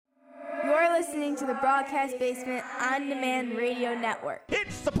listening to the Broadcast Basement On Demand Radio Network.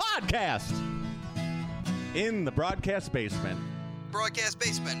 It's the podcast in the Broadcast Basement.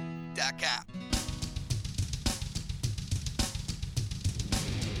 BroadcastBasement.com.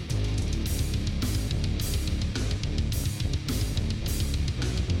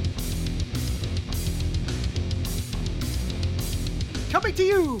 Coming to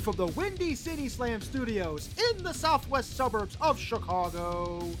you from the Windy City Slam Studios in the southwest suburbs of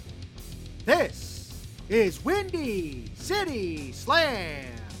Chicago, this is Windy City Slam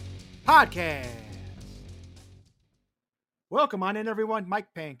Podcast. Welcome on in, everyone. Mike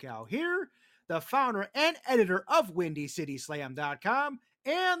Pankow here, the founder and editor of WindyCitySlam.com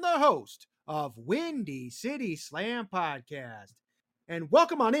and the host of Windy City Slam Podcast. And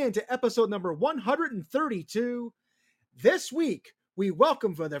welcome on in to episode number 132. This week, we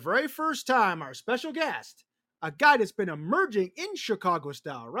welcome for the very first time our special guest, a guy that's been emerging in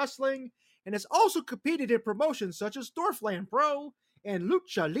Chicago-style wrestling and has also competed in promotions such as Dorfland Pro and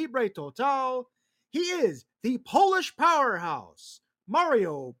Lucha Libre Total. He is the Polish powerhouse,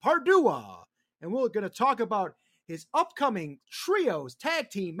 Mario Pardua, and we're going to talk about his upcoming Trios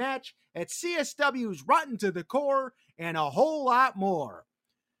tag team match at CSW's Rotten to the Core and a whole lot more.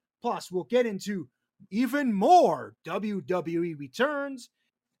 Plus, we'll get into even more WWE returns,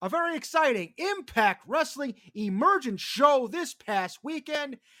 a very exciting Impact Wrestling Emergence show this past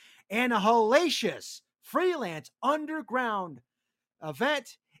weekend, and a hellacious freelance underground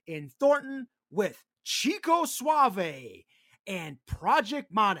event in Thornton with Chico Suave and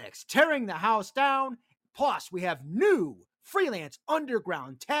Project Monix tearing the house down. Plus, we have new freelance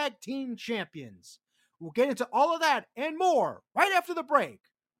underground tag team champions. We'll get into all of that and more right after the break,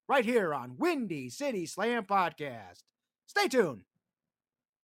 right here on Windy City Slam Podcast. Stay tuned.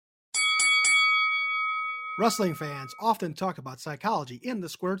 Wrestling fans often talk about psychology in the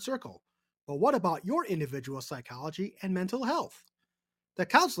squared circle, but what about your individual psychology and mental health? The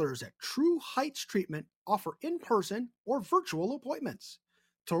counselors at True Heights Treatment offer in-person or virtual appointments.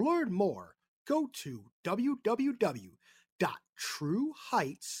 To learn more, go to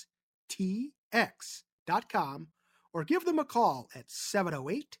www.trueheightstx.com or give them a call at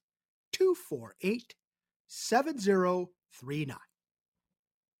 708-248-7039.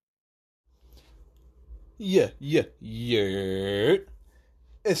 Yeah.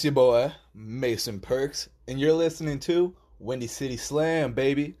 It's your boy, Mason Perks, and you're listening to Windy City Slam,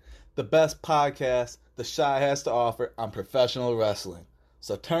 baby. The best podcast the Chi has to offer on professional wrestling.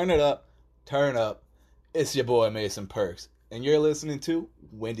 So turn it up, turn up. It's your boy, Mason Perks, and you're listening to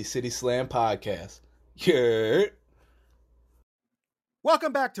Windy City Slam Podcast. Yeah.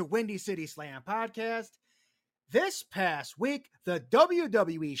 Welcome back to Windy City Slam Podcast. This past week, the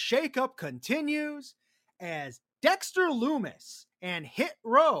WWE shakeup continues as Dexter Lumis and Hit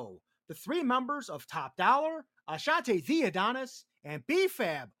Row, the three members of Top Dollar, Ashante the Adonis, and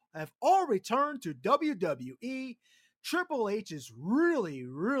B-Fab have all returned to WWE. Triple H is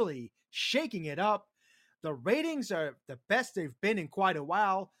really shaking it up. The ratings are the best they've been in quite a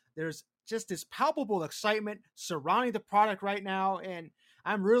while. There's just this palpable excitement surrounding the product right now, and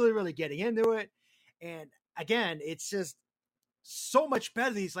I'm really getting into it. And again, it's just so much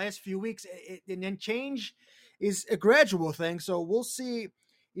better these last few weeks. And then change is a gradual thing, so we'll see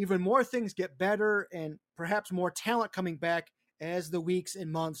even more things get better and perhaps more talent coming back as the weeks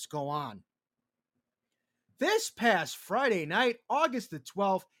and months go on. This past Friday night, August the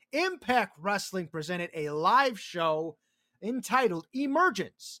 12th, Impact Wrestling presented a live show entitled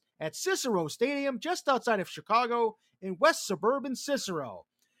Emergence at Cicero Stadium just outside of Chicago in West Suburban Cicero.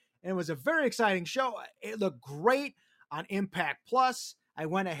 And it was a very exciting show. It looked great on Impact Plus. I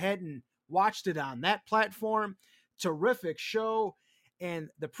went ahead and watched it on that platform. Terrific show. And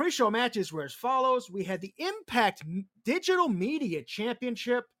the pre-show matches were as follows. We had the Impact Digital Media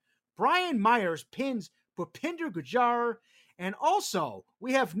Championship. Brian Myers pins Bhupinder Gujjar. And also,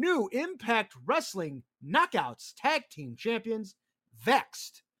 we have new Impact Wrestling Knockouts Tag Team Champions,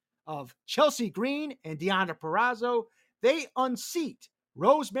 Vexed, of Chelsea Green and Deonna Purrazzo. They unseat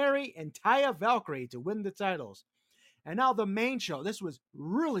Rosemary and Taya Valkyrie to win the titles. And now the main show. This was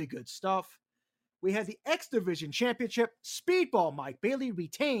really good stuff. We had the X Division Championship. Speedball Mike Bailey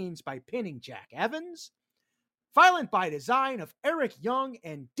retains by pinning Jack Evans. Violent by Design of Eric Young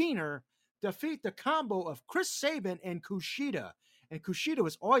and Diener defeat the combo of Chris Sabin and Kushida. And Kushida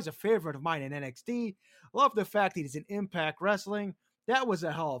was always a favorite of mine in NXT. Love the fact that he's in Impact Wrestling. That was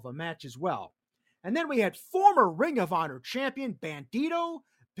a hell of a match as well. And then we had former Ring of Honor champion Bandito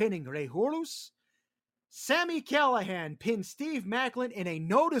pinning Rey Horus. Sami Callihan pinned Steve Maclin in a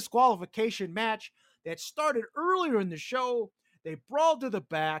no disqualification match that started earlier in the show. They brawled to the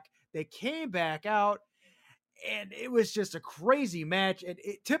back. They came back out, and it was just a crazy match. And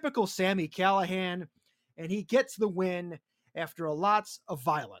typical Sami Callihan, and he gets the win after lots of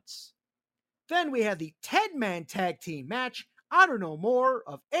violence. Then we had the 10-man tag team match, Honor No More,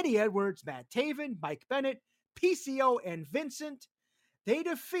 of Eddie Edwards, Matt Taven, Mike Bennett, PCO, and Vincent. They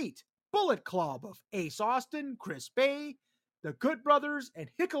defeat Bullet Club of Ace Austin, Chris Bay, the Good Brothers, and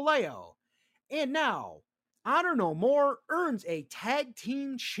Hikuleo. And now, Honor No More earns a tag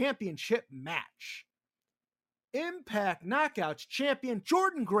team championship match. Impact Knockouts champion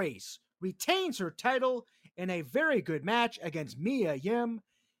Jordynne Grace retains her title in a very good match against Mia Yim.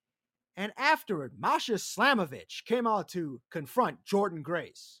 And afterward, Masha Slamovich came out to confront Jordynne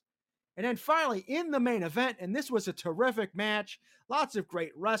Grace. And then finally, in the main event, and this was a terrific match, lots of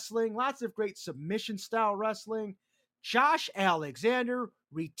great wrestling, lots of great submission-style wrestling, Josh Alexander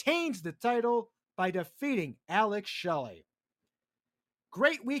retains the title by defeating Alex Shelley.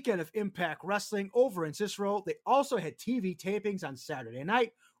 Great weekend of Impact Wrestling over in Cicero. They also had TV tapings on Saturday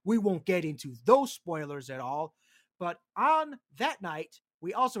night. We won't get into those spoilers at all. But on that night,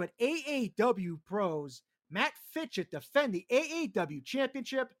 we also had AAW pros Matt Fitchett defend the AAW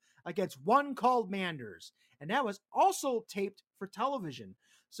Championship against One Called Manders. And that was also taped for television.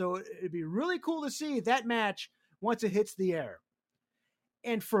 So it'd be really cool to see that match once it hits the air.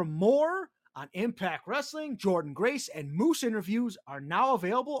 And for more on Impact Wrestling, Jordynne Grace and Moose interviews are now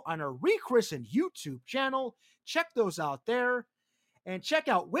available on our rechristened YouTube channel. Check those out there. And check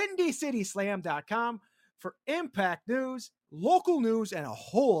out WindyCitySlam.com for Impact news, local news, and a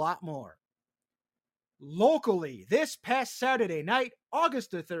whole lot more. Locally, this past Saturday night, August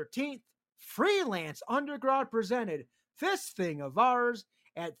the 13th, Freelance Underground presented This Thing of Ours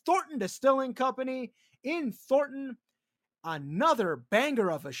at Thornton Distilling Company in Thornton. Another banger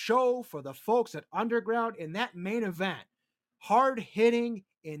of a show for the folks at Underground in that main event. Hard-hitting,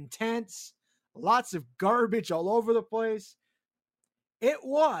 intense, lots of garbage all over the place. It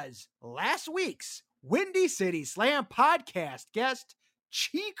was last week's Windy City Slam podcast guest,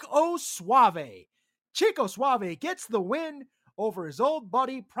 Chico Suave. Chico Suave gets the win over his old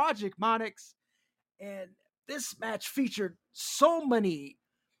buddy, Project Monix. And this match featured so many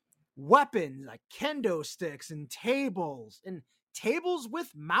weapons like kendo sticks and tables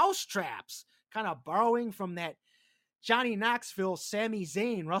with mouse traps, kind of borrowing from that Johnny Knoxville Sami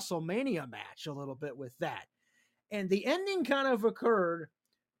Zayn WrestleMania match a little bit with that. And the ending kind of occurred.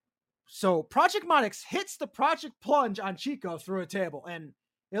 So Project Monix hits the Project Plunge on Chico through a table, and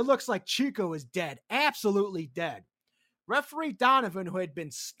it looks like Chico is dead, absolutely dead. Referee Donovan, who had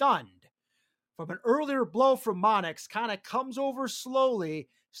been stunned from an earlier blow from Monix, kind of comes over slowly,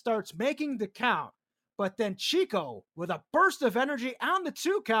 starts making the count, but then Chico, with a burst of energy on the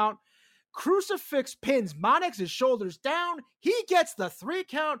 2 count, crucifix pins Monix's shoulders down. He gets the 3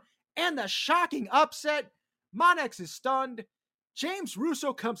 count and the shocking upset. Monix is stunned. James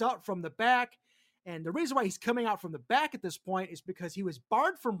Russo comes out from the back, and the reason why he's coming out from the back at this point is because he was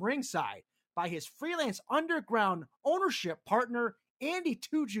barred from ringside by his Freelance Underground ownership partner, Andy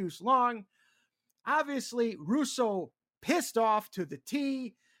Two Juice Long. Obviously, Russo, pissed off to the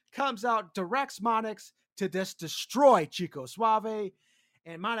T, comes out, directs Monix to just destroy Chico Suave,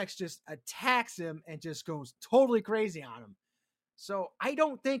 and Monix just attacks him and just goes totally crazy on him. So I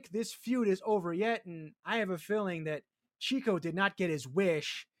don't think this feud is over yet, and I have a feeling that Chico did not get his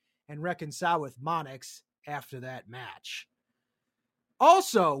wish and reconcile with Monix after that match.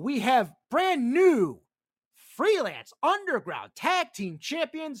 Also, we have brand new Freelance Underground Tag Team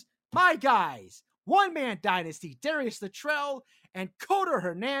Champions, my guys, One Man Dynasty, Darius Luttrell and Coda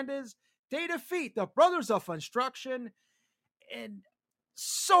Hernandez. They defeat the Brothers of Construction, and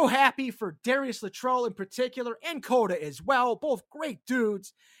so happy for Darius Luttrell in particular and Coda as well. Both great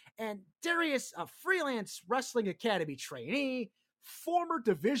dudes. And Darius, a Freelance Wrestling Academy trainee, former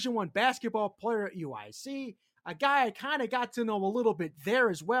Division I basketball player at UIC, a guy I kind of got to know a little bit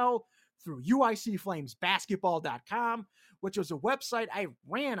there as well through UICFlamesBasketball.com, which was a website I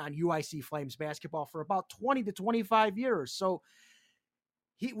ran on UIC Flames Basketball for about 20 to 25 years. So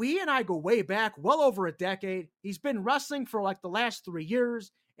we and I go way back, well over a decade. He's been wrestling for like the last 3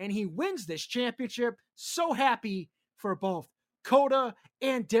 years, and he wins this championship. So happy for both Coda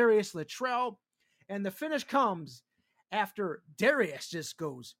and Darius Luttrell. And the finish comes after Darius just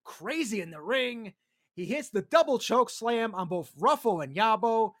goes crazy in the ring. He hits the double choke slam on both Ruffo and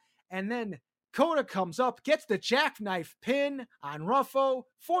Yabo. And then Coda comes up, gets the jackknife pin on Ruffo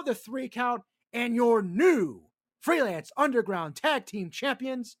for the 3 count. And your new Freelance Underground Tag Team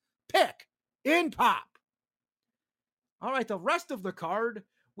Champions, Pick and Pop. All right, the rest of the card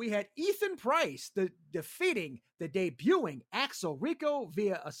we had Ethan Price defeating the debuting Axel Rico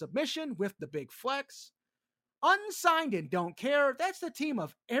via a submission with the big flex. Unsigned and Don't Care, that's the team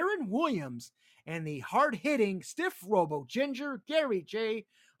of Aaron Williams and the hard-hitting Stiff Robo Ginger, Gary J.,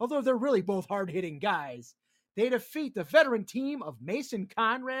 although they're really both hard-hitting guys. They defeat the veteran team of Mason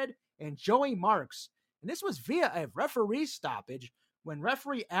Conrad and Joey Marks, and this was via a referee stoppage when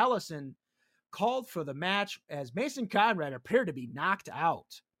referee Allison called for the match as Mason Conrad appeared to be knocked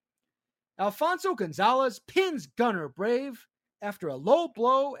out. Alfonso Gonzalez pins Gunner Brave after a low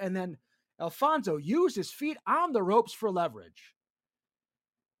blow, and then Alfonso used his feet on the ropes for leverage.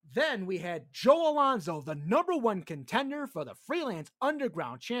 Then we had Joe Alonzo, the number one contender for the Freelance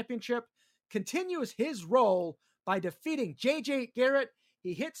Underground Championship, continues his role by defeating JJ Garrett.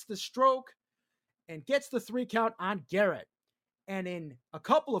 He hits the stroke and gets the 3 count on Garrett. And in a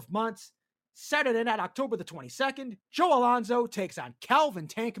couple of months, Saturday night, October the 22nd, Joe Alonzo takes on Calvin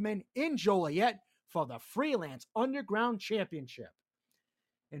Tankman in Joliet for the Freelance Underground Championship.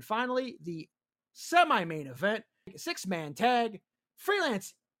 And finally, the semi-main event, 6-man tag,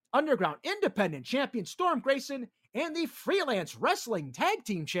 Freelance Underground Independent Champion Storm Grayson and the Freelance Wrestling Tag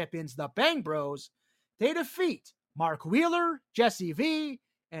Team Champions, the Bang Bros. They defeat Mark Wheeler, Jesse V,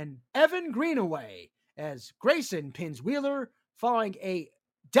 and Evan Greenaway as Grayson pins Wheeler following a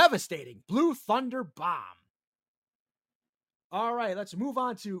devastating Blue Thunder bomb. All right, let's move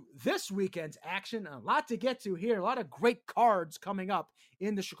on to this weekend's action. A lot to get to here. A lot of great cards coming up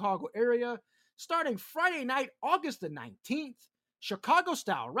in the Chicago area. Starting Friday night, August the 19th,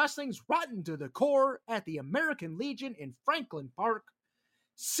 Chicago-style wrestling's rotten to the core at the American Legion in Franklin Park.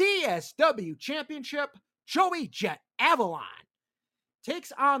 CSW Championship, Joey Jet Avalon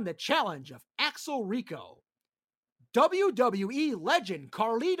takes on the challenge of Axel Rico. WWE legend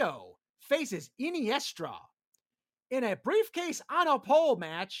Carlito faces Iniestra. In a briefcase on a pole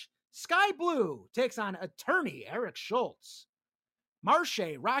match, Sky Blue takes on attorney Eric Schultz.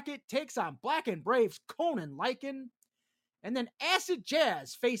 Marche Rocket takes on Black and Brave's Conan Lycan. And then Acid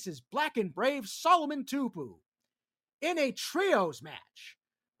Jazz faces Black and Brave Solomon Tupu. In a trios match,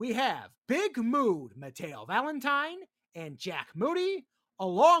 we have Big Mood Mateo Valentine and Jack Moody,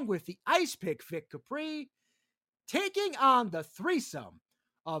 along with the Ice Pick Vic Capri, taking on the threesome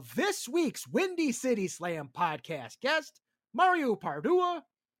of this week's Windy City Slam podcast guest, Mario Pardua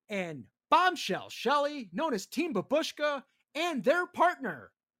and Bombshell Shelley, known as Team Babushka, and their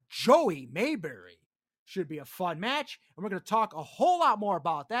partner, Joey Mayberry. Should be a fun match, and we're going to talk a whole lot more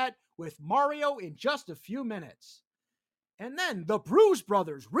about that with Mario in just a few minutes. And then the Bruise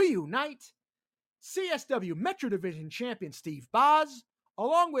Brothers reunite. CSW Metro Division champion Steve Boz,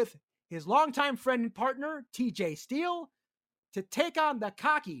 along with his longtime friend and partner, TJ Steele, to take on the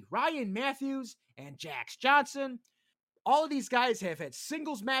cocky Ryan Matthews and Jax Johnson. All of these guys have had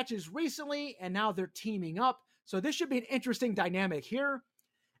singles matches recently, and now they're teaming up. So this should be an interesting dynamic here.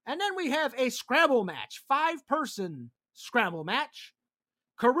 And then we have a scramble match, 5-person scramble match.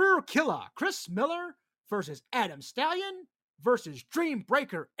 Career Killer Chris Miller versus Adam Stallion versus Dream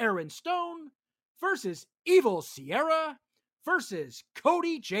Breaker Aaron Stone versus Evil Sierra versus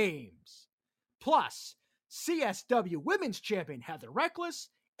Cody James. Plus, CSW Women's Champion Heather Reckless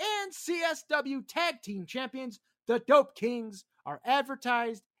and CSW Tag Team Champions, the Dope Kings, are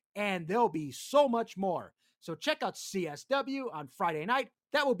advertised, and there'll be so much more. So check out CSW on Friday night.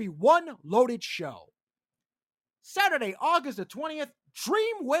 That will be one loaded show. Saturday, August the 20th,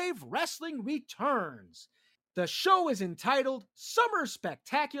 Dreamwave Wrestling returns. The show is entitled Summer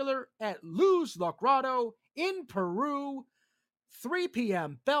Spectacular at Luz Logrado in Peru, 3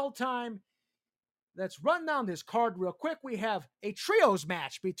 p.m. bell time. Let's run down this card real quick. We have a trios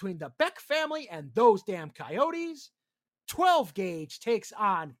match between the Beck family and Those Damn Coyotes. 12 Gauge takes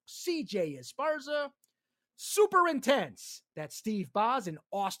on CJ Esparza. Super Intense, that's Steve Boz and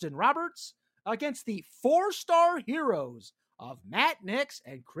Austin Roberts, against the 4-star heroes of Matt Nix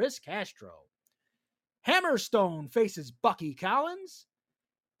and Chris Castro. Hammerstone faces Bucky Collins.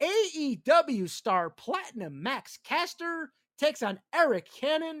 AEW star Platinum Max Caster takes on Eric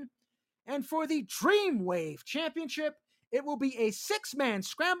Cannon. And for the Dreamwave Championship, it will be a 6-man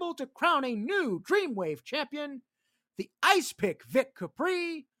scramble to crown a new Dreamwave champion. The Ice Pick Vic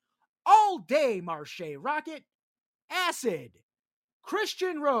Capri, All Day Marche Rocket, Acid,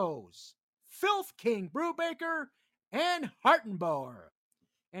 Christian Rose, Filth King Brubaker, and Hartenbauer.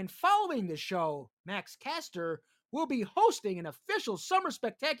 And following the show, Max Caster will be hosting an official Summer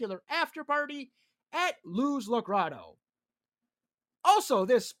Spectacular after party at Luz Logrado. Also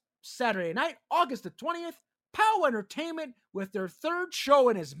this Saturday night, August the 20th, POW Entertainment, with their 3rd show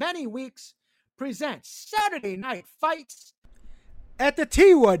in as many weeks, presents Saturday Night Fights. at the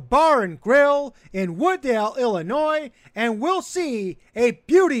T-Wood Bar and Grill in Wooddale, Illinois, and we'll see a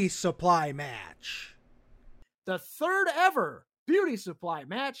beauty supply match. The third ever beauty supply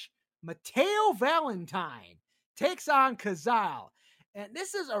match, Mateo Valentine takes on Kazal. And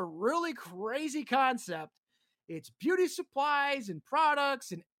this is a really crazy concept. It's beauty supplies and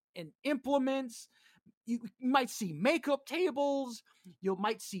products and implements. You might see makeup tables. You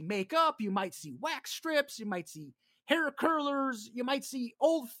might see makeup. You might see wax strips. You might see hair curlers. You might see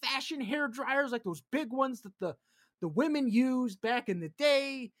old-fashioned hair dryers like those big ones that the women used back in the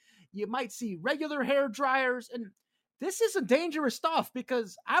day. You might see regular hair dryers. And this is some dangerous stuff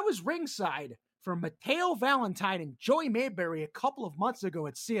because I was ringside for Mateo Valentine and Joey Mayberry a couple of months ago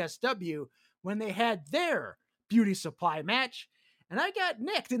at CSW when they had their beauty supply match, and I got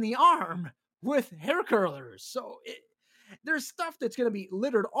nicked in the arm with hair curlers. So there's stuff that's going to be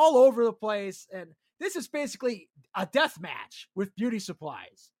littered all over the place, and this is basically a death match with beauty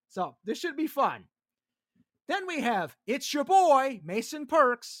supplies. So this should be fun. Then we have It's Your Boy, Mason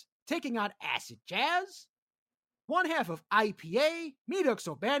Perks, taking on Acid Jazz. One half of IPA, Medux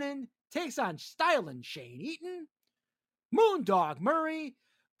O'Bannon, takes on Stylin' Shane Eaton. Moondog Murray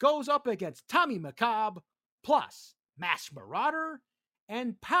goes up against Tommy McCobb, plus Mask Marauder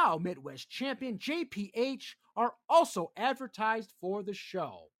and POW Midwest champion JPH are also advertised for the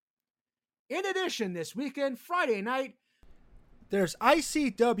show. In addition, this weekend, Friday night, there's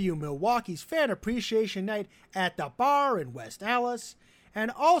ICW Milwaukee's Fan Appreciation Night at the Bar in West Allis,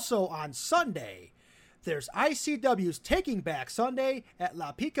 and also on Sunday, there's ICW's Taking Back Sunday at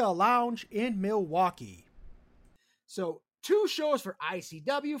La Pica Lounge in Milwaukee. So 2 shows for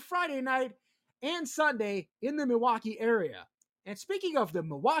ICW Friday night and Sunday in the Milwaukee area. And speaking of the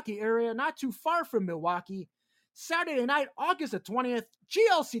Milwaukee area, not too far from Milwaukee, Saturday night, August the 20th,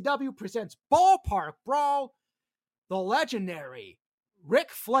 GLCW presents Ballpark Brawl. The legendary Ric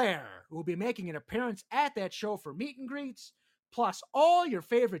Flair will be making an appearance at that show for meet and greets, plus all your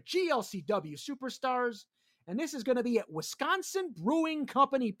favorite GLCW superstars. And this is going to be at Wisconsin Brewing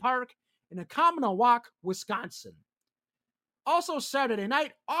Company Park in Oconomowoc, Wisconsin. Also Saturday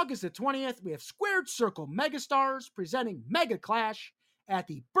night, August the 20th, we have Squared Circle Megastars presenting Mega Clash at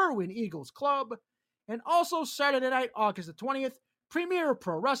the Berwyn Eagles Club. And also Saturday night, August the 20th, Premier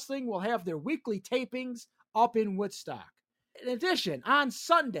Pro Wrestling will have their weekly tapings up in Woodstock. In addition, on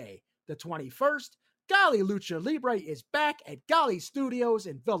Sunday, the 21st, Gali Lucha Libre is back at Gali Studios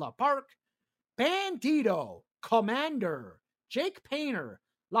in Villa Park. Bandito, Commander, Jake Painter,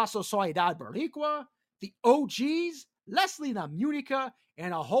 La Sociedad Boricua, the OGs, Leslie Namunica,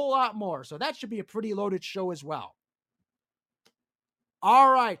 and a whole lot more. So that should be a pretty loaded show as well.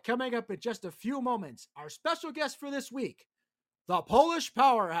 All right, coming up in just a few moments, our special guest for this week, the Polish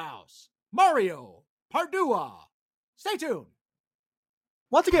powerhouse, Mario Pardua. Stay tuned.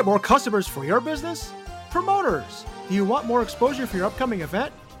 Want to get more customers for your business? Promoters, do you want more exposure for your upcoming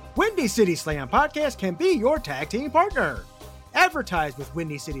event? Windy City Slam Podcast can be your tag team partner. Advertise with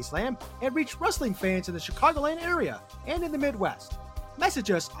Windy City Slam and reach wrestling fans in the Chicagoland area and in the Midwest.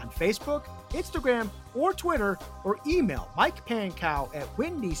 Message us on Facebook, Instagram, or Twitter, or email Mike Pankow at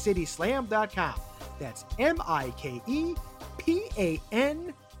windycityslam.com. That's MikePankow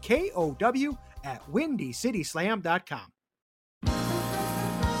at windycityslam.com.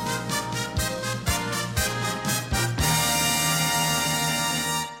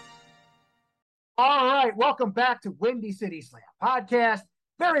 All right, welcome back to Windy City Slam Podcast.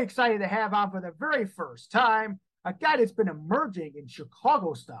 Very excited to have on for the very first time a guy that's been emerging in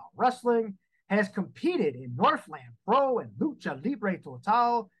Chicago-style wrestling, has competed in Northland Pro and Lucha Libre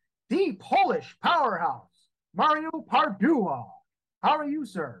Total, the Polish powerhouse, Mario Pardua. How are you,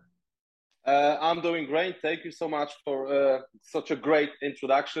 sir? I'm doing great. Thank you so much for such a great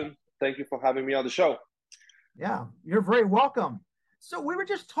introduction. Thank you for having me on the show. Yeah, you're very welcome. So we were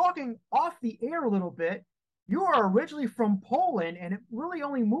just talking off the air a little bit. You are originally from Poland, and it really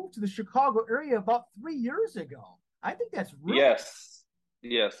only moved to the Chicago area about 3 years ago. I think that's really...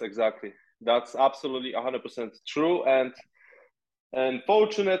 Yes, exactly. That's absolutely 100% true. And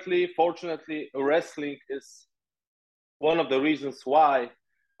fortunately, wrestling is one of the reasons why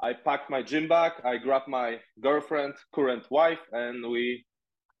I packed my gym bag, I grabbed my girlfriend, current wife, and we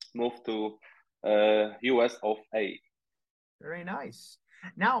moved to US of A. Very nice.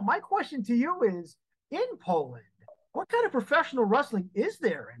 Now, my question to you is, in Poland, what kind of professional wrestling is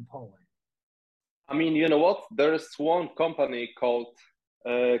there in Poland? I mean, you know what? There is one company called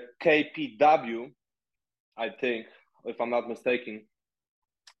KPW, I think, if I'm not mistaken.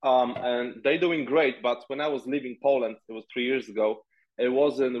 And they're doing great, but when I was leaving Poland, it was 3 years ago, it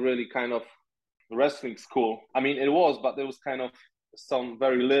wasn't really kind of wrestling school. I mean, it was, but it was kind of some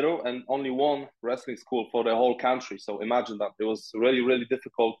very little and only one wrestling school for the whole country. So imagine that. It was really, really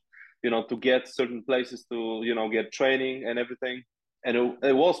difficult, to get certain places to, get training and everything. And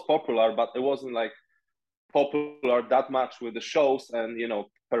it was popular, but it wasn't like popular that much with the shows and,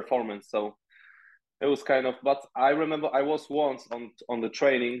 performance. So it was kind of, but I remember I was once on the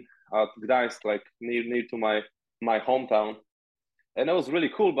training at Gdańsk, like near to my hometown. And it was really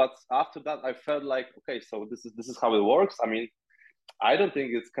cool. But after that, I felt like, okay, so this is how it works. I mean, I don't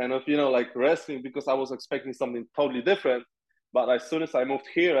think it's kind of, like wrestling, because I was expecting something totally different. But as soon as I moved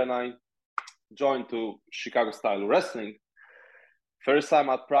here and I joined to Chicago style wrestling, first time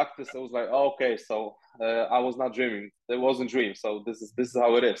at practice, I was like, oh, okay, so I was not dreaming. It wasn't a dream. So this is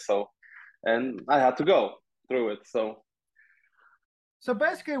how it is. So, and I had to go through it. So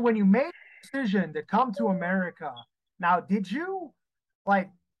basically, when you made the decision to come to America, now did you like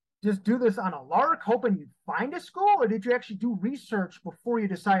just do this on a lark, hoping you'd find a school, or did you actually do research before you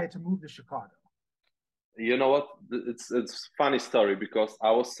decided to move to Chicago? You know what? It's funny story, because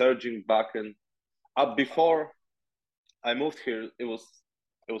I was searching back and before I moved here. It was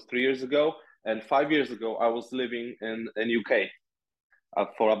 3 years ago, and 5 years ago I was living in UK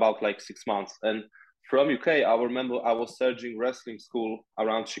for about like 6 months. And from UK, I remember I was searching wrestling school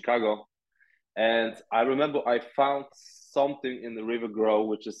around Chicago, and I remember I found something in the River Grove,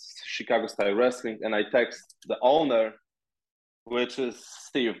 which is Chicago style wrestling, and I text the owner, which is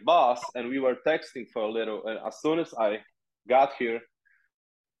Steve Boss, and we were texting for a little. And as soon as I got here,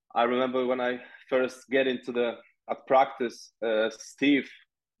 I remember when I first get into at practice, Steve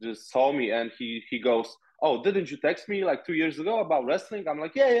just saw me and he goes, "Oh, didn't you text me like 2 years ago about wrestling?" I'm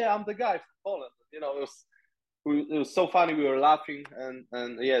like, yeah, I'm the guy from Poland. It was so funny. We were laughing,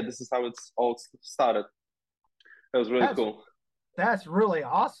 and yeah, this is how it's all started. It was really cool. That's really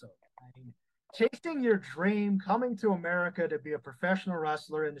awesome. I mean, chasing your dream, coming to America to be a professional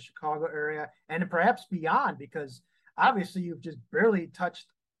wrestler in the Chicago area and perhaps beyond, because obviously you've just barely touched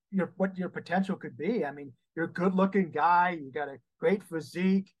what your potential could be. I mean, you're a good-looking guy. You got a great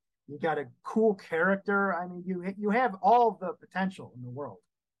physique. You got a cool character. I mean, you have all the potential in the world.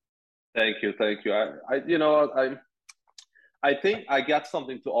 Thank you. I think I got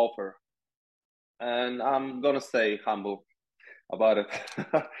something to offer, and I'm gonna stay humble about it.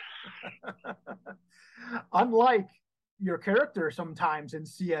 Unlike your character sometimes in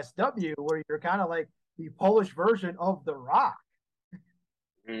CSW, where you're kind of like the Polish version of The Rock.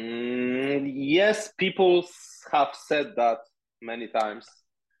 Yes, people have said that many times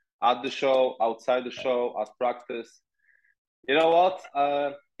at the show, outside the show, at practice. You know what?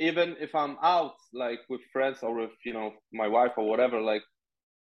 Even if I'm out, like with friends or with my wife or whatever, like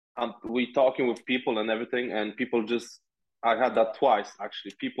we talking with people and everything, and people I had that twice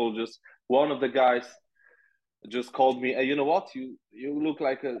actually. People one of the guys just called me, "Hey, you know what? You look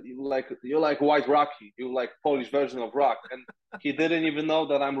you're like White Rocky. You like Polish version of Rock." And he didn't even know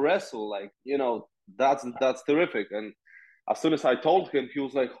that I'm wrestle. Like, that's terrific. And as soon as I told him, he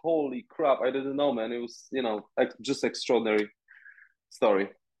was like, "Holy crap! I didn't know, man." It was just extraordinary story.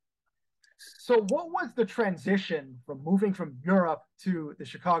 So what was the transition from moving from Europe to the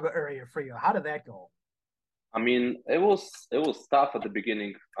Chicago area for you? How did that go? I mean, it was tough at the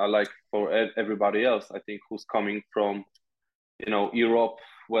beginning. Like for everybody else, I think, who's coming from, Europe,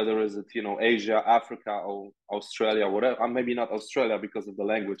 whether is it Asia, Africa, or Australia, whatever. Maybe not Australia because of the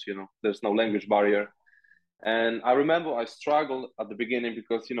language. There's no language barrier. And I remember I struggled at the beginning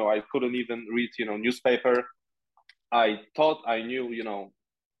because I couldn't even read newspaper. I thought I knew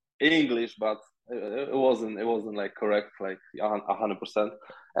English, but it wasn't like correct, like 100%.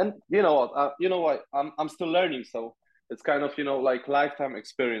 And what, I'm still learning, so it's kind of like lifetime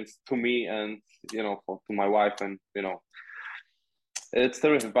experience to me, and to my wife, and it's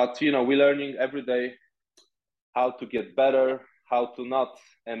terrific. But we're learning every day how to get better, how to not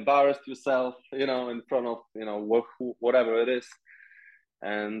embarrass yourself, in front of whatever it is.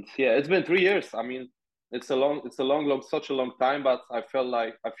 And yeah, it's been 3 years. I mean, it's a long, such a long time. But I feel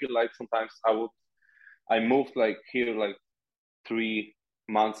like sometimes I moved like here like 3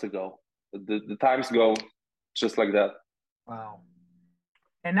 months ago. The times go just like that. Wow.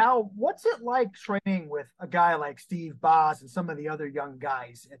 And now, what's it like training with a guy like Steve Boss and some of the other young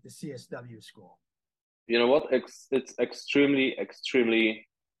guys at the CSW school? You know what? It's extremely, extremely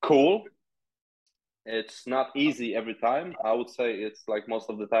cool. It's not easy every time. I would say it's like most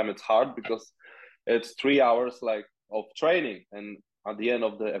of the time it's hard, because it's 3 hours like of training, and at the end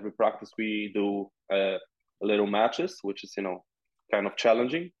of every practice we do little matches, which is kind of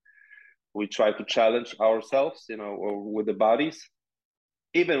challenging. We try to challenge ourselves, or with the bodies,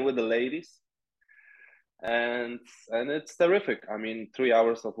 even with the ladies. and it's terrific. I mean, 3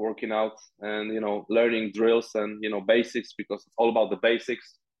 hours of working out and learning drills and basics, because it's all about the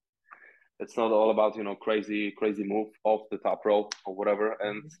basics. It's not all about crazy move off the top rope or whatever.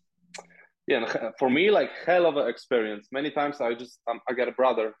 And yeah, for me, like, hell of an experience. Many times I got a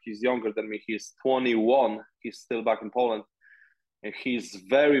brother. He's younger than me. He's 21. He's still back in Poland. And he's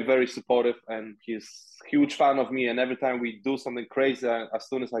very, very supportive, and he's a huge fan of me. And every time we do something crazy, as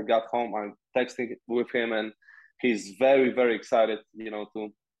soon as I got home, I'm texting with him, and he's very, very excited,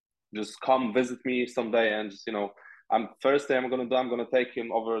 to just come visit me someday. And just, first thing I'm gonna take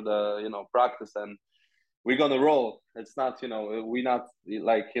him over the, practice, and we're gonna roll. It's not, we're not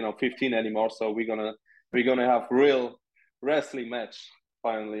like 15 anymore. So we're gonna have real wrestling match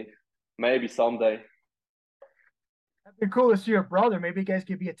finally, maybe someday. That'd be cool to see your brother. Maybe you guys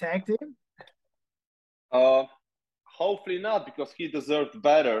could be a tag team. Hopefully not, because he deserved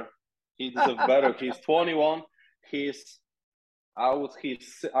better. He's 21. I'm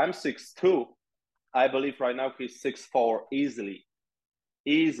 6'2". I believe right now he's 6'4" easily.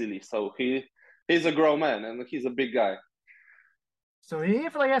 So he's a grown man, and he's a big guy. So he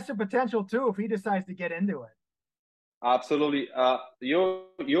definitely has some potential too if he decides to get into it. Absolutely.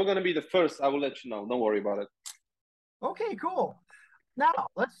 You're gonna be the first. I will let you know. Don't worry about it. Okay, cool. Now,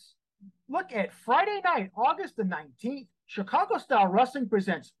 let's look at Friday night, August the 19th. Chicago Style Wrestling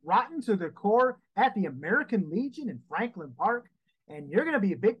presents Rotten to the Core at the American Legion in Franklin Park. And you're going to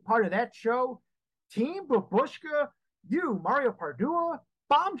be a big part of that show. Team Babushka, you, Mario Pardua,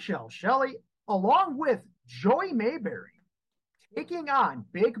 Bombshell Shelley, along with Joey Mayberry, taking on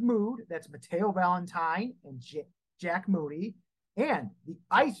Big Mood, that's Mateo Valentine and Jack Moody, and the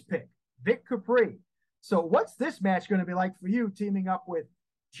Ice Pick, Vic Capri. So what's this match going to be like for you, teaming up with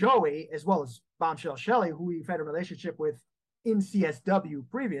Joey, as well as Bombshell Shelley, who we've had a relationship with in CSW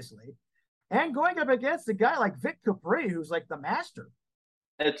previously, and going up against a guy like Vic Capri, who's like the master?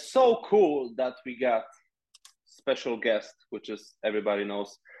 It's so cool that we got special guest, which is, everybody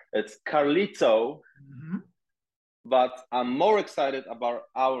knows, it's Carlito. Mm-hmm. But I'm more excited about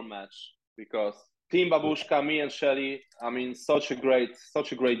our match, because Team Babushka, me and Shelley, I mean, such a great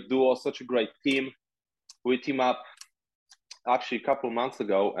duo, such a great team. We team up actually a couple months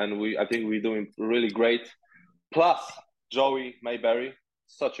ago, and I think we're doing really great. Plus Joey Mayberry,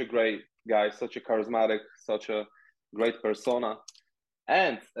 such a great guy, such a charismatic, such a great persona.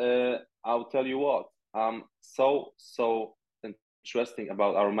 And I'll tell you what, so interesting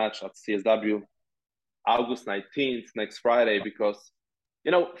about our match at CSW August 19th, next Friday, because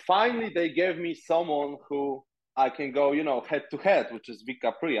finally they gave me someone who I can go head to head, which is Vic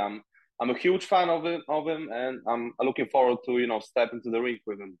Capri. I'm a huge fan of him, and I'm looking forward to step into the ring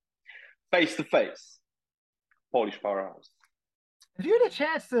with him face to face. Polish powerhouse. Have you had a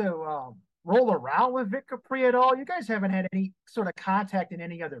chance to roll around with Vic Capri at all? You guys haven't had any sort of contact in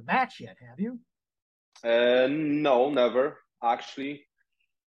any other match yet, have you? No, never. Actually,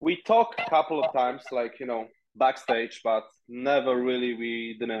 we talked a couple of times, like backstage, but never really.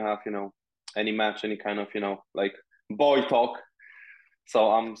 We didn't have any match, any kind of like boy talk.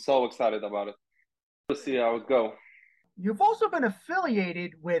 So I'm so excited about it. We'll see how it goes. You've also been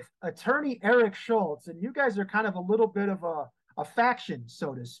affiliated with attorney Eric Schultz, and you guys are kind of a little bit of a faction,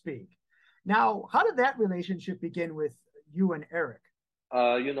 so to speak. Now, how did that relationship begin with you and Eric?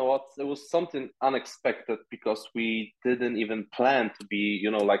 You know what? It was something unexpected, because we didn't even plan to be,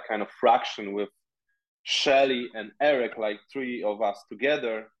 like kind of fraction with Shelley and Eric, like three of us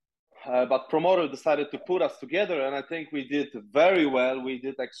together. But promoter decided to put us together, and I think we did very well. We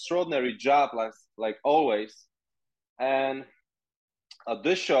did extraordinary job, like always. And at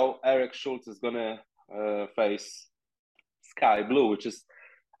this show, Eric Schultz is gonna face Sky Blue, which is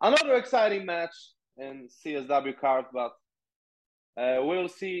another exciting match in CSW card. But we'll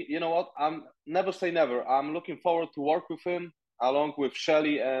see. You know what? I'm never say never. I'm looking forward to work with him along with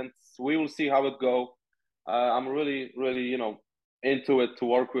Shelley, and we will see how it goes. I'm really, really, into it to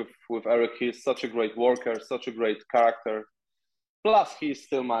work with Eric. He's such a great worker, such a great character. Plus, he's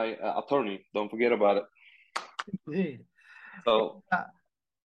still my attorney. Don't forget about it. Indeed. So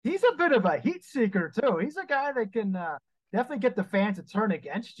he's a bit of a heat seeker too. He's a guy that can definitely get the fans to turn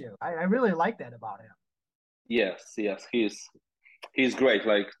against you. I really like that about him. Yes, he's great.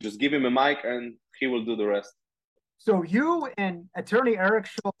 Like, just give him a mic and he will do the rest. So you and attorney Eric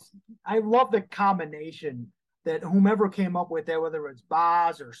Schultz, I love the combination that whomever came up with that, whether it's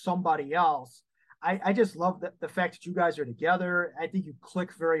Boz or somebody else. I just love the fact that you guys are together. I think you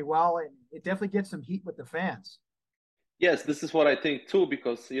click very well, and it definitely gets some heat with the fans. Yes, this is what I think too,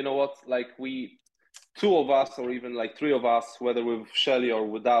 because you know what, like two of us, or even like three of us, whether with Shelley or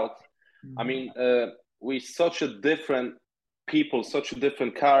without, I mean, we such a different people, such a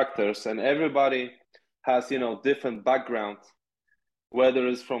different characters, and everybody has different background, whether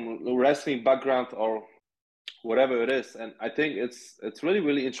it's from wrestling background or whatever it is. And I think it's really,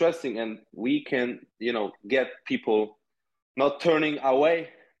 really interesting, and we can get people not turning away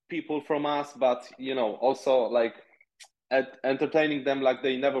people from us, but also like entertaining them like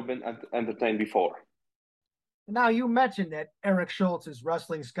they never been entertained before. Now, you mentioned that Eric Schultz is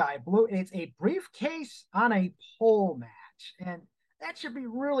wrestling Sky Blue. It's a briefcase on a pole match, and that should be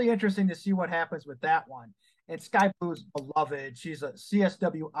really interesting to see what happens with that one. And Sky Blue's beloved. She's a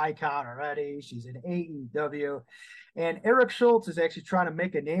CSW icon already. She's in AEW. And Eric Schultz is actually trying to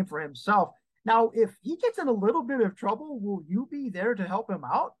make a name for himself. Now, if he gets in a little bit of trouble, will you be there to help him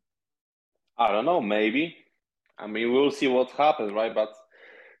out? I don't know, maybe. I mean, we'll see what happens, right? But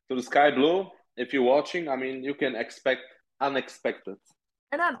to the Sky Blue, if you're watching, I mean, you can expect unexpected.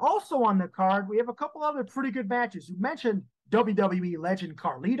 And then also on the card, we have a couple other pretty good matches. You mentioned WWE legend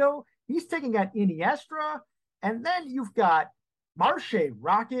Carlito. He's taking on Iniestra. And then you've got Marshe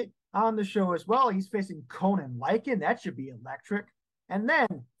Rocket on the show as well. He's facing Conan Lycan. That should be electric. And then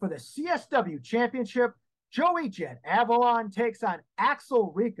for the CSW Championship, Joey Jet Avalon takes on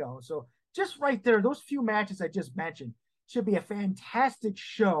Axel Rico. So just right there, those few matches I just mentioned should be a fantastic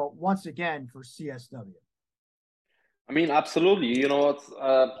show once again for CSW. I mean, absolutely. You know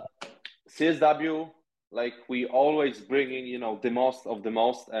what? CSW, like we always bringing, the most of the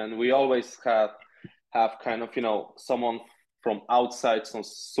most, and we always have kind of, someone from outside, some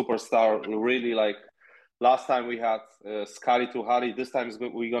superstar. Really, like last time we had Scotty Tuhari. This time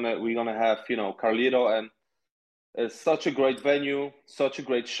we're gonna have Carlito, and it's such a great venue, such a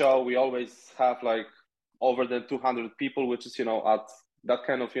great show. We always have like over than 200 people, which is at that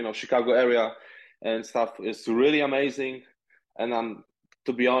kind of Chicago area and stuff is really amazing. And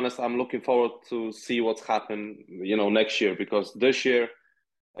to be honest, I'm looking forward to see what's happened next year, because this year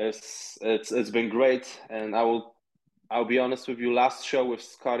it's been great. And I'll be honest with you, last show with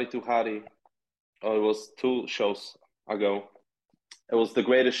Scotty Tuhari, it was 2 shows ago, it was the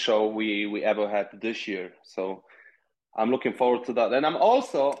greatest show we ever had this year. So I'm looking forward to that. And I'm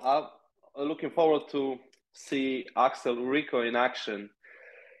also looking forward to see Axel Rico in action.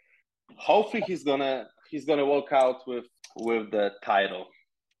 Hopefully he's gonna walk out with the title.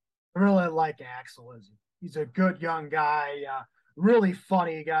 I really like Axel. He's a good young guy, really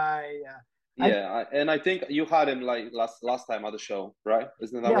funny guy. And I think you had him like last time at the show, right?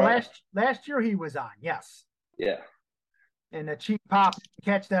 Isn't that right? Last year he was on, yes. Yeah. And the Cheap Pop,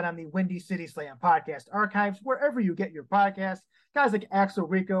 catch that on the Windy City Slam podcast archives, wherever you get your podcasts. Guys like Axel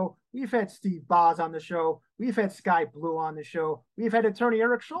Rico, we've had Steve Boz on the show. We've had Sky Blue on the show. We've had attorney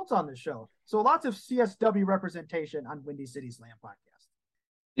Eric Schultz on the show. So lots of CSW representation on Windy City Slam podcast.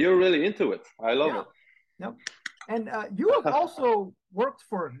 You're really into it. I love it. Yep. And you have also worked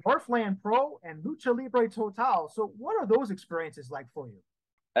for Northland Pro and Lucha Libre Total. So what are those experiences like for you?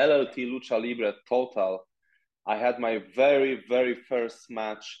 LLT Lucha Libre Total. I had my very, very first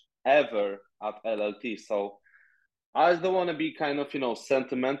match ever at LLT. So I don't want to be kind of,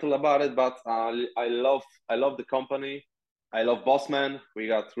 sentimental about it, but I love the company. I love Bossman. We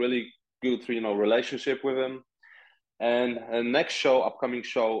got really good, relationship with him. And next show, upcoming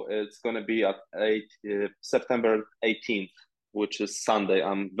show, it's going to be at September 18th, which is Sunday.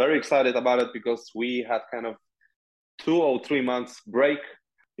 I'm very excited about it because we had kind of 2 or 3 months break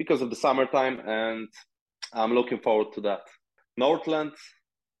because of the summertime, and I'm looking forward to that. Northland,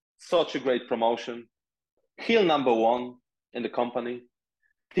 such a great promotion. Heel number 1 in the company.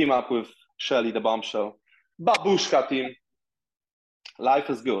 Team up with Shelly the Bombshell. Babushka team.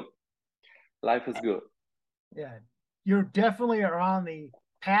 Life is good. Life is good. Yeah, you definitely are on the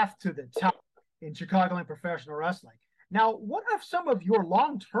path to the top in Chicagoland professional wrestling. Now, what are some of your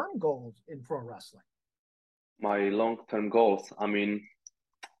long-term goals in pro wrestling? My long-term goals. I mean,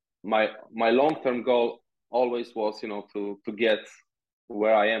 my long-term goal always was, to get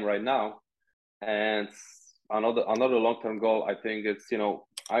where I am right now. And another long-term goal, I think it's,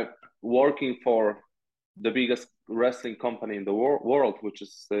 I'm working for the biggest wrestling company in the world, which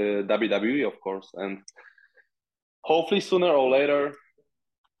is WWE, of course. And hopefully sooner or later,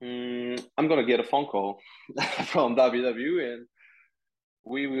 I'm going to get a phone call from WWE, and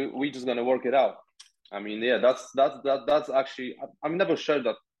we just going to work it out. I mean, yeah, that's actually, I've never shared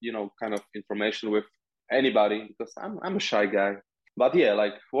that, kind of information with anybody because I'm a shy guy. But yeah,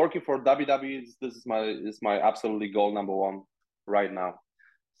 like working for WWE, this is my absolutely goal number 1 right now.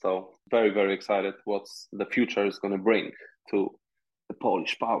 So very, very excited what the future is going to bring to the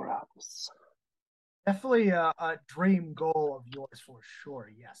Polish powerhouse. Definitely a dream goal of yours for sure,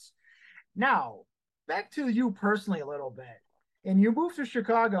 yes. Now, back to you personally a little bit. And you moved to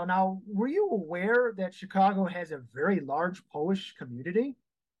Chicago. Now, were you aware that Chicago has a very large Polish community?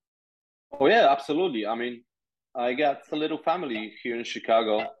 Oh yeah, absolutely. I mean, I got a little family here in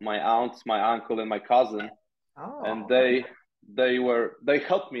Chicago. My aunt, my uncle, and my cousin, and they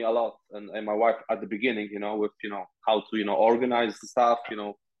helped me a lot, and my wife at the beginning, with how to organize the stuff,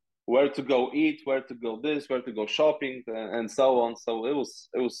 where to go eat, where to go this, where to go shopping, and so on. So it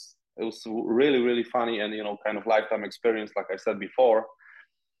was really, really funny and kind of lifetime experience, like I said before.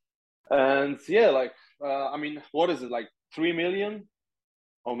 And yeah, like I mean, what is it, like 3 million?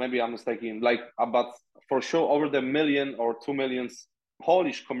 Or maybe I'm mistaken, like about for sure over the 1 million or 2 million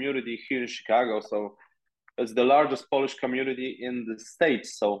Polish community here in Chicago. So it's the largest Polish community in the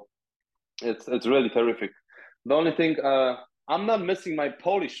States. So it's really terrific. The only thing, I'm not missing my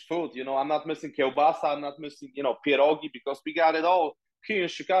Polish food. I'm not missing kiełbasa. I'm not missing, pierogi, because we got it all here in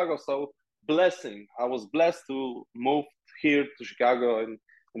Chicago. So blessing. I was blessed to move here to Chicago and,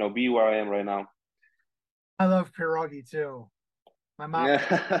 be where I am right now. I love pierogi too. My mom.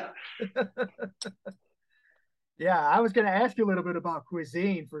 Yeah, I was going to ask you a little bit about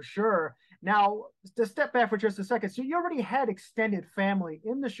cuisine for sure. Now, to step back for just a second. So you already had extended family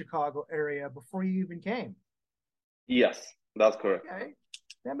in the Chicago area before you even came? Yes, that's correct. Okay.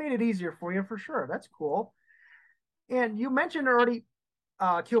 That made it easier for you for sure. That's cool. And you mentioned already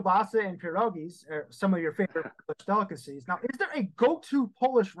kielbasa and pierogies are some of your favorite Polish delicacies. Now, is there a go-to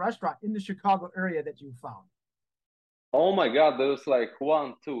Polish restaurant in the Chicago area that you found? Oh my God, there's like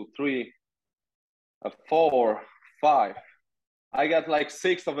 1, 2, 3, 4, 5. I got like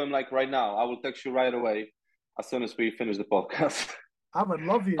 6 of them like right now. I will text you right away as soon as we finish the podcast. I would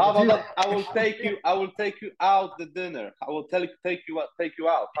love you. How about that? I will take you out to dinner. I will take you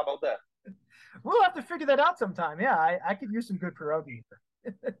out. How about that? We'll have to figure that out sometime. Yeah, I could use some good pierogi.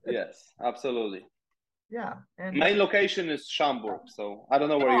 Yes, absolutely. Yeah, and main location is Schaumburg. So I don't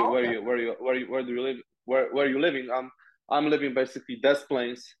know where do you live? Where you living? I'm living basically Des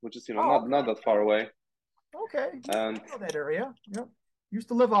Plaines, which is not that far away. Okay, and I know that area. Yep, used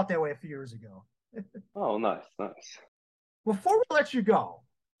to live out that way a few years ago. Oh, nice. Before we let you go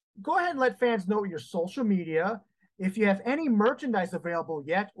ahead and let fans know your social media, if you have any merchandise available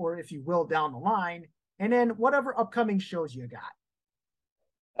yet, or if you will down the line, and then whatever upcoming shows you got.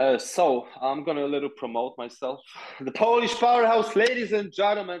 So I'm gonna a little promote myself. The Polish Powerhouse, ladies and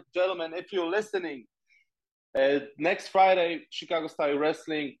gentlemen, if you're listening, next Friday, Chicago Style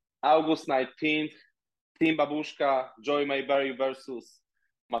Wrestling, August 19th, Team Babushka, Joey Mayberry versus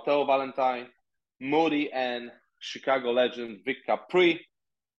Mateo Valentine, Moody, and Chicago legend Vic Capri.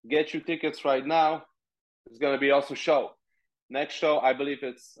 Get your tickets right now. It's gonna be awesome show. Next show, I believe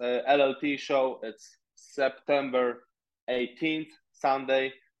it's LLT show. It's September 18th,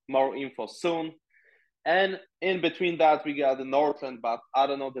 Sunday. More info soon. And in between that, we got the Northland, but I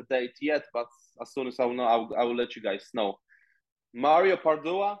don't know the date yet. But as soon as I will know, I will let you guys know. Mario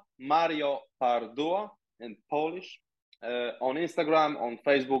Pardua in Polish, on Instagram, on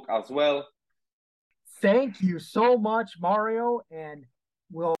Facebook as well. Thank you so much, Mario, and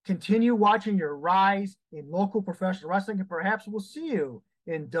we'll continue watching your rise in local professional wrestling, and perhaps we'll see you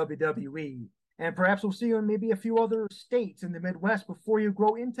in WWE, and perhaps we'll see you in maybe a few other states in the Midwest before you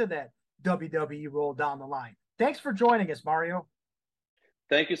grow into that WWE role down the line. Thanks for joining us, Mario.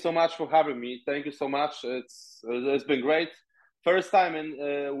 Thank you so much for having me. Thank you so much. It's been great. First time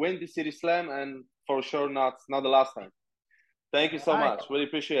in Windy City Slam, and for sure not the last time. Thank you so much. Really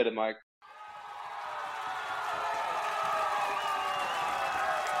appreciate it, Mike.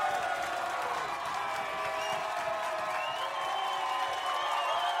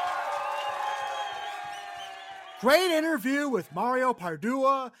 Great interview with Mario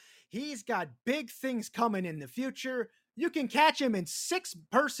Pardua. He's got big things coming in the future. You can catch him in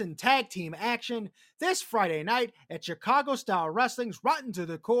 6-person tag team action this Friday night at Chicago Style Wrestling's Rotten to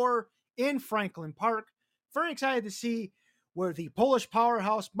the Core in Franklin Park. Very excited to see where the Polish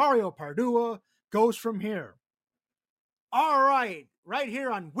powerhouse Mario Pardua goes from here. All right here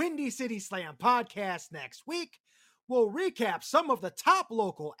on Windy City Slam Podcast next week, we'll recap some of the top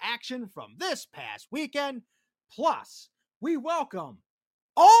local action from this past weekend. Plus, we welcome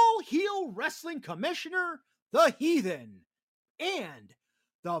All Heel Wrestling Commissioner, The Heathen, and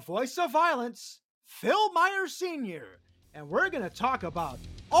the voice of violence, Phil Myers Sr. And we're going to talk about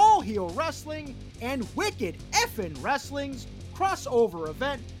All Heel Wrestling and Wicked Effin' Wrestling's crossover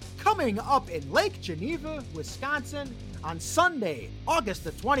event coming up in Lake Geneva, Wisconsin on Sunday, August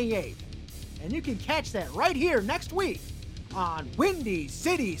the 28th. And you can catch that right here next week on Windy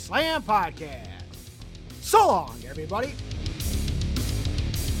City Slam Podcast. So long, everybody.